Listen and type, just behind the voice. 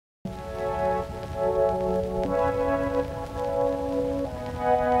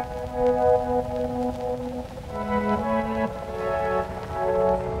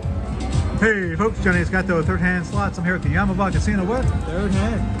folks, Johnny Escato, Third Hand Slots. I'm here at the Yaamava Casino with Third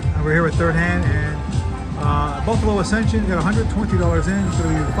Hand. We're here with Third Hand and Buffalo Ascension. You got $120 in, so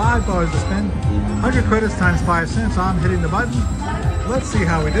you $5 to spend. 100 credits times 5 cents. I'm hitting the button. Let's see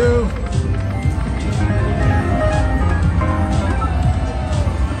how we do.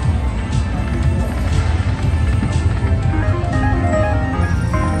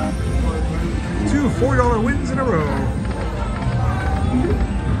 Two $4 wins in a row.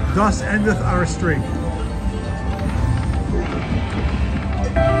 Thus endeth our streak.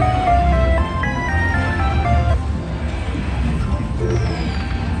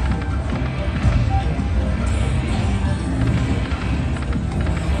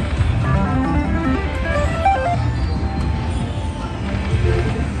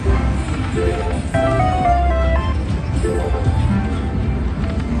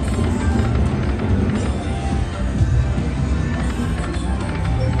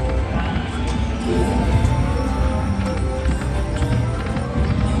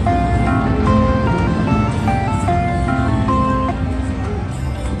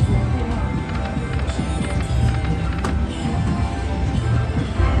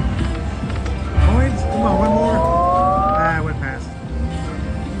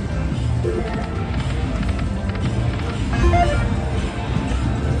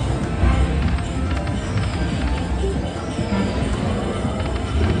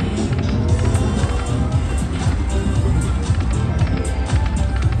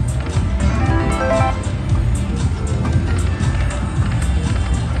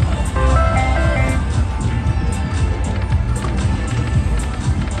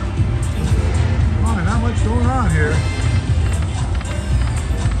 Going on here.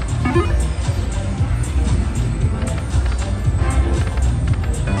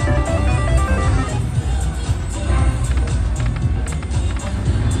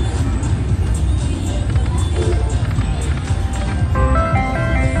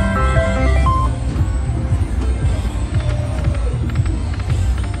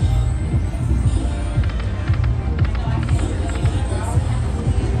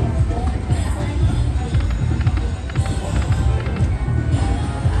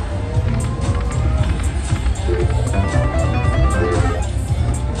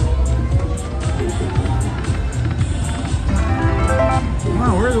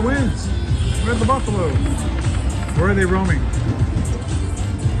 Where are the winds? Where's the buffalo? Where are they roaming?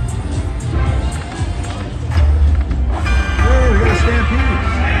 Oh, we got a stampede.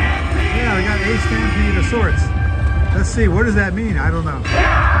 Yeah, we got a stampede of sorts. Let's see, what does that mean? I don't know.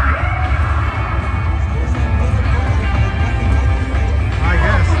 I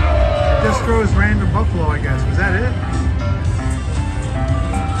guess. It just throws random buffalo, I guess. Was that it?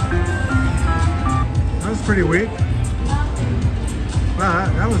 That was pretty weak. Wow,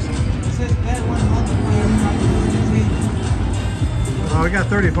 that was... Well, we got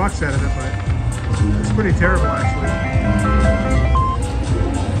 30 bucks out of it, but it's pretty terrible, actually.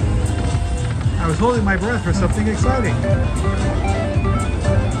 I was holding my breath for something exciting.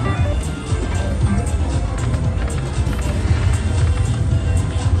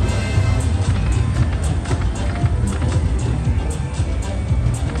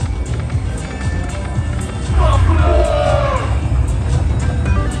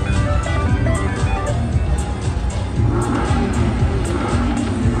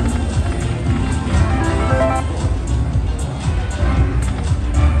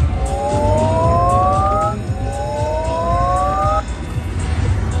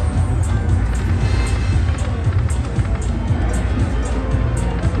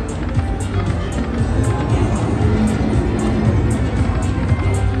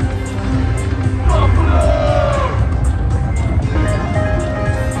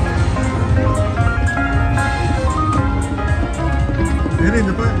 Hitting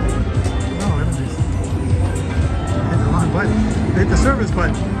the button. No, I don't do so. Hit the wrong button. Hit the service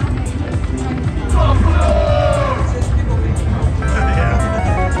button.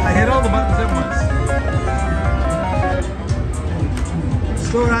 Yeah. I hit all the buttons at once.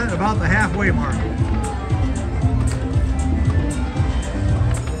 Still at about the halfway mark.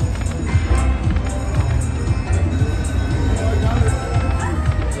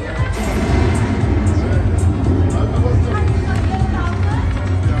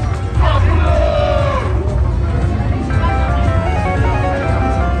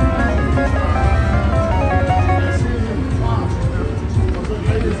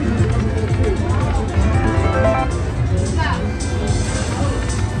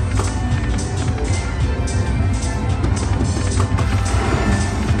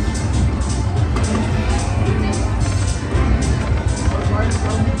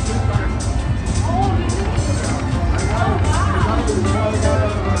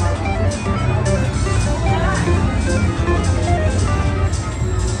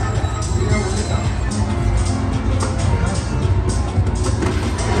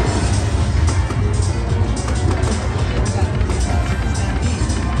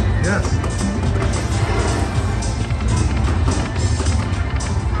 Yes.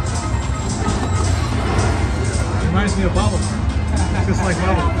 Reminds me of bubble. Just like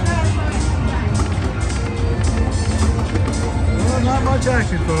bubble. Well, not much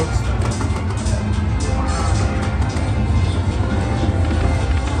action, folks.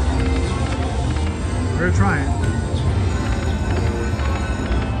 We're trying.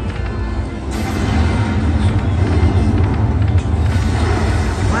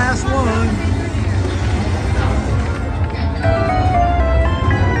 Last one.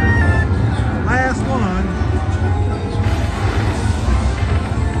 Last one.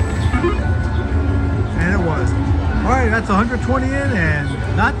 And it was. Alright, that's 120 in and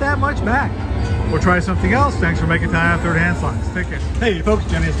not that much back. We'll try something else. Thanks for making time for third hand slots. Take care. Hey folks,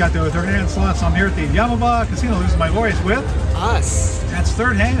 Jenny has got the third hand slots. I'm here at the Yaamava Casino losing my voice with us. That's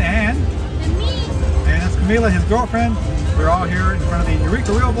third hand and me. And that's Camila, his girlfriend. We're all here in front of the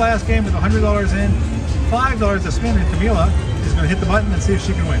Eureka Real Blast game with $100 in, $5 to spin, and Camila is going to hit the button and see if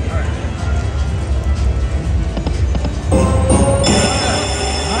she can win. All right.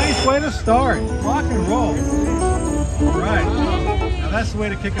 Nice way to start. Rock and roll. All right. Now that's the way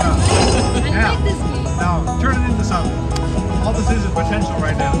to kick it off. Now turn it into something. All this is potential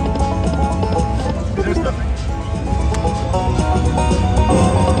right now. There's nothing.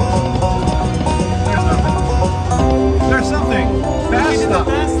 There's something. Fast stop.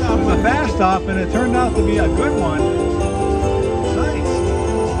 It was a fast stop, and it turned out to be a good one. Nice.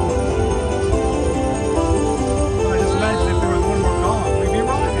 I just imagine if there was one more column, we'd be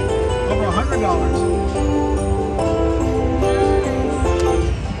rocking. Over $100.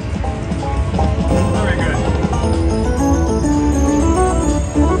 Very good.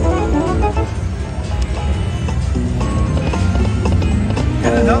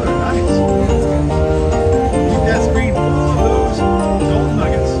 And another. Nice. Keep that screen full of those gold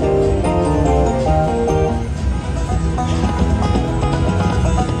nuggets.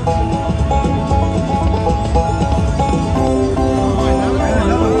 And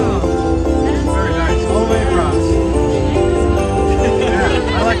another one. Very nice. All the way across.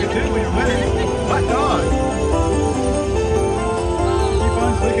 Yeah, I like it too when you're winning. Hot dog. Keep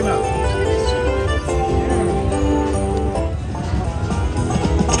on clicking up.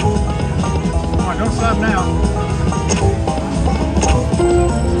 Come on, don't stop now.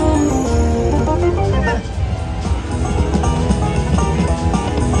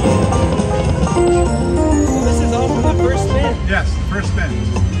 This is all from the first spin. Yes, the first spin.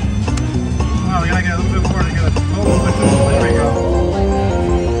 Wow, we gotta get a little bit more to get a total with this. There we go.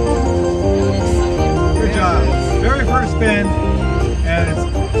 Good job. Very first spin, and it's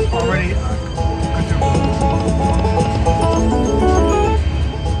already a quadruple.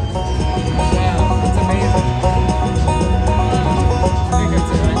 Wow, it's amazing. I think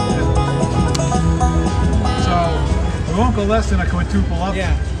that's it, right? So we won't go less than a quintuple up.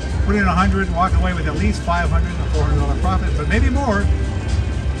 Yeah. Put in 100 and walk away with at least 500 and a $400 profit, but maybe more.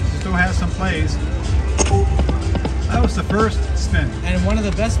 Still has some plays. That was the first spin. And one of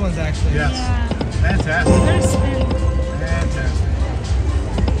the best ones, actually. Yes. Yeah. Fantastic. First spin. Fantastic.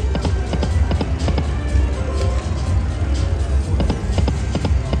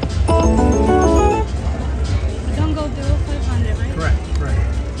 Don't go below 500, right? Correct, correct.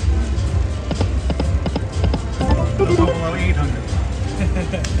 Don't go below 800.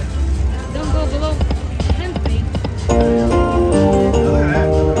 Don't go below 10. Look at that.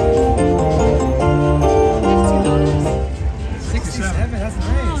 $50. 67, that's Oh,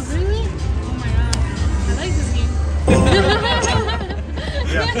 nice. really? Oh my god. I like this game.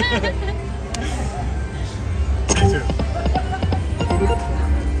 Yeah. Me too.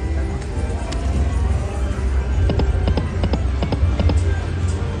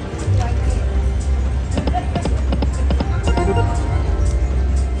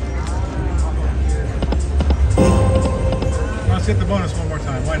 Let's hit the bonus one more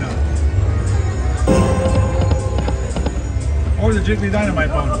time. Why not? Or the Jiggly Dynamite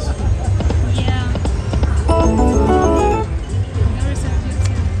bonus. Yeah. Never said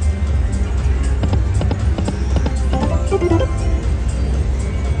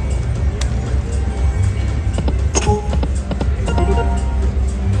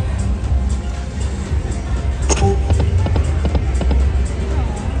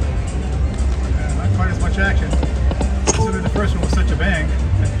Not quite as much action. Considering the first one was such a bang.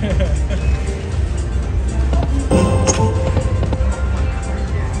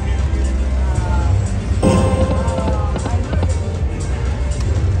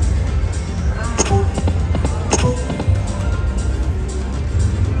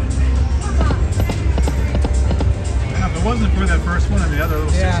 the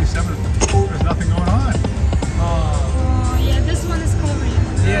little Yeah. 67. There's nothing going on. Oh, yeah, this one is covering.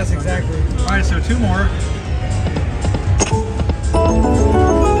 Yes, exactly. All right, so two more.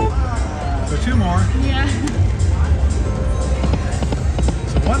 So two more. Yeah.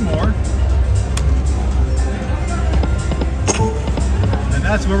 So one more. And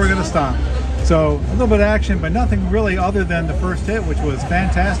that's where we're going to stop. So a little bit of action, but nothing really other than the first hit, which was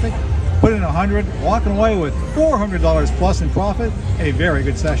fantastic. Put in 100, walking away with $400 plus in profit. A very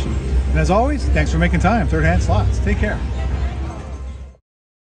good session. And as always, thanks for making time. Third Hand Slots. Take care.